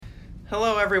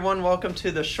Hello, everyone. Welcome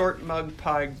to the Short Mug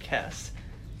Podcast.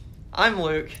 I'm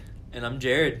Luke. And I'm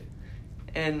Jared.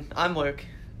 And I'm Luke.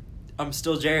 I'm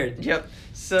still Jared. Yep.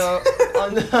 So,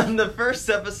 on the first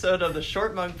episode of the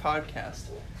Short Mug Podcast,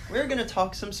 we're going to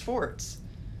talk some sports.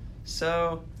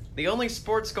 So, the only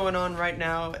sports going on right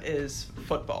now is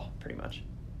football, pretty much.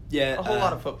 Yeah. A whole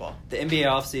lot of football. The NBA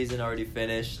offseason already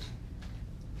finished.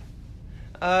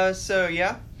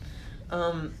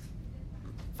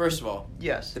 First of all,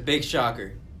 yes. the big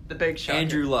shocker. The big shocker.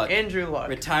 Andrew Luck. Andrew Luck.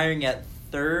 Retiring at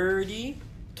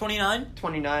 29?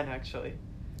 29, actually.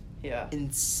 Yeah.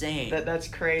 Insane. That's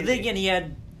crazy. But then again, he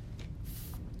had,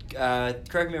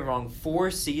 correct me if I'm wrong, 4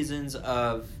 seasons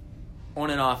of on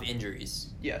and off injuries.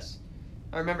 Yes.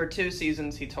 I remember 2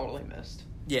 seasons he totally missed.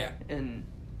 Yeah. And,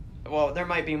 well, there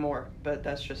might be more, but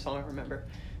that's just all I remember.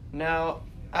 Now,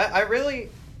 I really,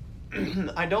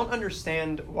 I don't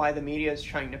understand why the media is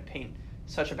trying to paint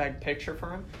such a bad picture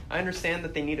for him. I understand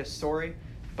that they need a story,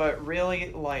 but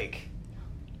really,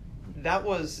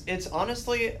 it's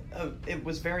honestly, it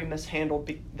was very mishandled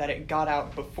that it got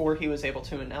out before he was able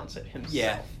to announce it himself.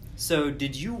 Yeah. So,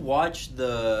 did you watch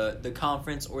the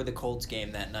conference or the Colts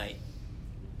game that night?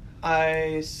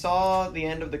 I saw the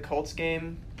end of the Colts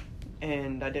game,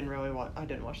 and I didn't watch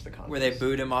the conference. Where they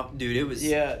booed him off? Dude, it was...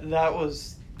 Yeah, that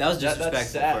was disrespectful, that's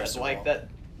sad. First of all.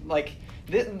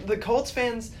 The Colts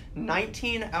fans,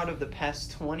 19 out of the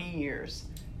past 20 years,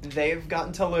 they've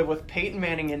gotten to live with Peyton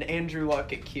Manning and Andrew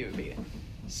Luck at QB.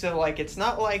 So, it's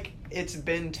not like it's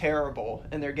been terrible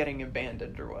and they're getting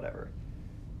abandoned or whatever.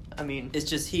 I mean... It's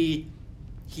just he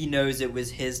knows it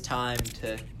was his time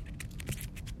to...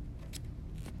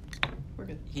 We're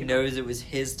good. He knows it was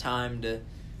his time to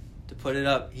put it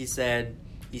up. He said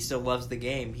he still loves the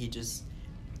game.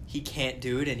 He can't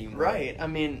do it anymore. Right. I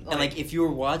mean... And, if you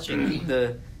were watching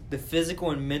the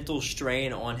physical and mental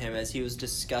strain on him as he was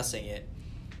discussing it,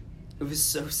 it was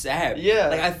so sad. Yeah.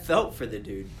 I felt for the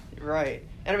dude. Right.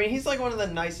 And, I mean, he's, one of the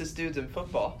nicest dudes in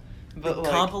football. But, the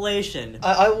compilation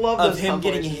I love of those him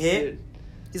getting hit. Dude.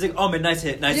 He's like, oh, man, nice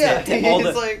hit. He's nice hit,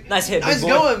 nice big boy.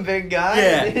 going, big guy.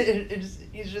 Yeah.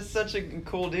 He's just such a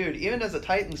cool dude. Even as a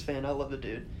Titans fan, I love the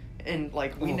dude. And,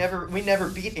 we never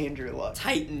beat Andrew Luck.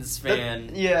 Titans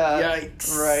fan. Yeah.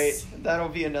 Yikes. Right. That'll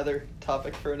be another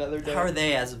topic for another day. How are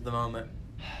they as of the moment?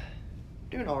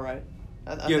 Doing all right.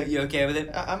 You okay with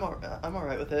it? I'm all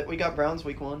right with it. We got Browns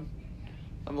week 1.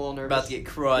 I'm a little nervous. About to get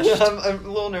crushed. I'm a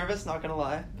little nervous, not gonna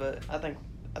lie, but I think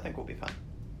we'll be fine.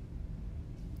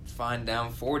 Fine,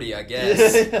 down 40, I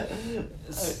guess.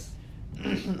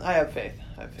 I have faith.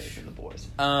 I have faith in the boys.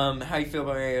 How you feel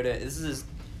about Mariota?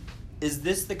 Is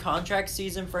this the contract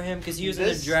season for him? Because he was in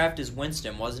the draft as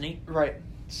Winston, wasn't he? Right.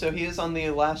 So he is on the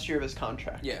last year of his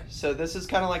contract. Yeah. So this is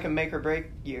kind of like a make or break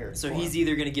year. So he's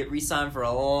either going to get re-signed for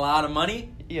a lot of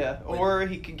money. Yeah, or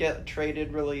he could get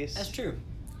traded, released. That's true.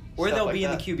 Or they'll be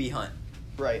in the QB hunt.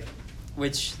 Right.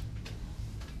 Which,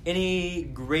 any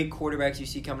great quarterbacks you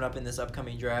see coming up in this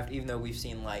upcoming draft, even though we've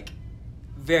seen,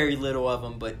 very little of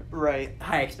them, but right,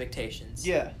 high expectations.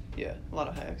 Yeah, a lot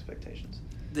of high expectations.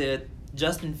 The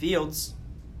Justin Fields,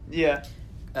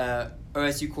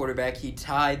 OSU quarterback, he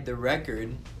tied the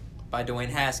record by Dwayne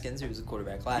Haskins, who was the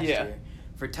quarterback last year,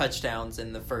 for touchdowns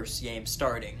in the first game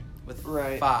starting with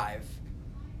 5.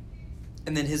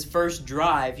 And then his first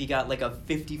drive, he got a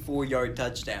 54-yard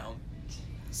touchdown.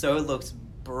 So it looks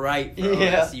bright for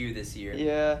OSU this year.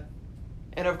 Yeah.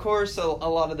 And of course, a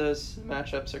lot of those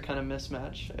matchups are kind of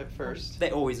mismatch at first. They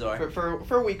always are.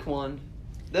 For week 1.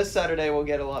 This Saturday will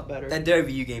get a lot better. That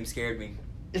WVU game scared me.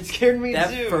 It scared me too,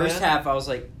 That first half, I was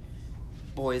like,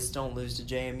 boys, don't lose to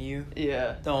JMU.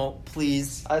 Yeah. Don't,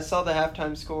 please. I saw the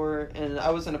halftime score, and I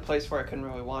was in a place where I couldn't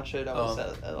really watch it. I was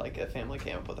at a family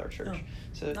camp with our church. Oh,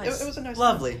 so nice. It was a nice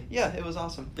Lovely. time. Yeah, it was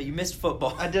awesome. But you missed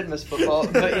football. I did miss football,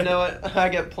 but you know what? I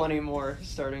get plenty more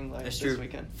starting this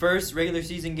weekend. First regular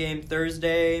season game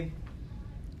Thursday.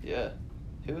 Yeah.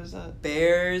 Who is that?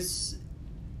 Bears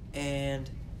and...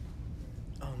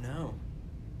 Oh, no.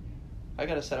 I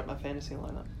got to set up my fantasy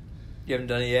lineup. You haven't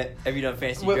done it yet? Have you done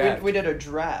fantasy draft? We did a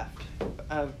draft.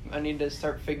 I need to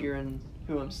start figuring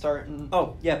who I'm starting.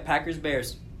 Oh, yeah,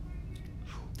 Packers-Bears.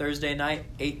 Thursday night,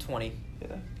 8:20.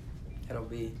 Yeah. That'll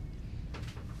be...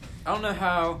 I don't know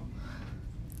how...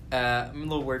 I'm a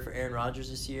little worried for Aaron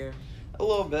Rodgers this year. A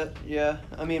little bit, yeah.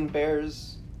 I mean,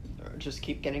 Bears just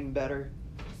keep getting better.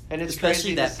 And it's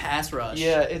especially crazy that pass rush.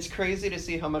 Yeah, it's crazy to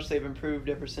see how much they've improved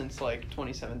ever since,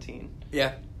 2017.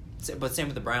 Yeah. But same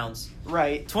with the Browns.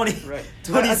 Right.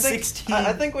 2016.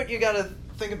 I think what you got to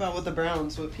think about with the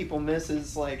Browns, what people miss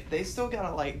is, they still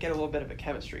got to, get a little bit of a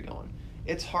chemistry going.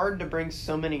 it's hard to bring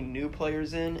so many new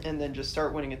players in and then just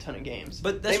start winning a ton of games.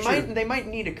 But that's true. They might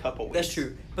need a couple weeks. That's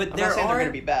true. But I'm not saying they're going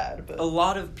to be bad. But a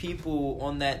lot of people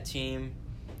on that team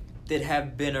that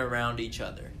have been around each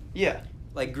other. Yeah.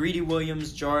 Like Greedy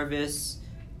Williams, Jarvis.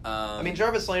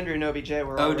 Jarvis Landry and OBJ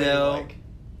were Odell.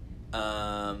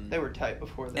 Already, they were tight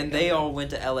before that. And they all went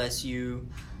to LSU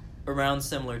around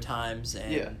similar times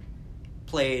and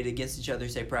played against each other,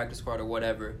 say practice squad or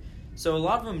whatever. So a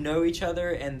lot of them know each other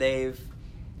and they've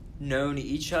known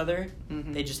each other.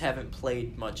 Mm-hmm. They just haven't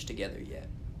played much together yet.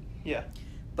 Yeah.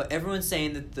 But everyone's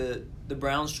saying that the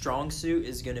Browns' strong suit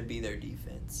is going to be their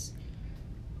defense.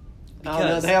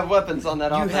 Because they have weapons on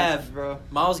that offense, you have bro.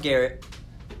 Myles Garrett,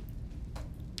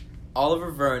 Oliver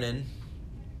Vernon,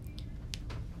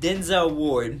 Denzel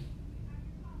Ward,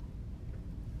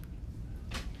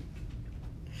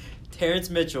 Terrence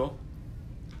Mitchell,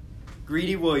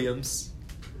 Greedy Williams,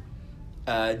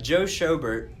 Joe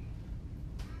Schobert,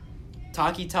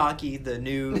 Taki, the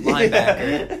new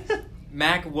linebacker,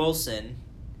 Mack Wilson.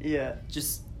 Yeah.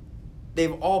 Just,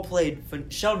 they've all played.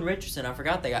 Sheldon Richardson, I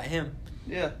forgot they got him.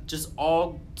 Yeah. Just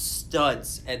all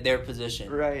studs at their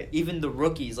position. Right. Even the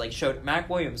rookies, Mack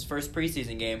Williams, first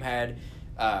preseason game, had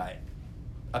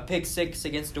a pick 6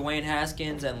 against Dwayne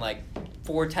Haskins and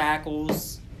 4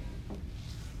 tackles.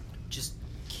 Just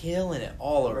killing it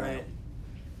all around.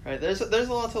 Right. There's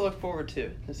a lot to look forward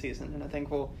to this season, and I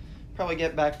think we'll probably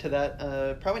get back to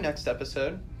that probably next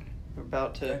episode. We're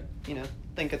about to,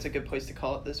 think it's a good place to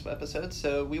call it this episode.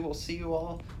 So we will see you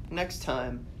all next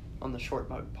time on the Short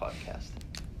Mug Podcast.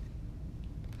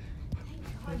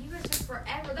 God, you guys took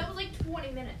forever. That was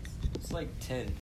 20 minutes. It's 10.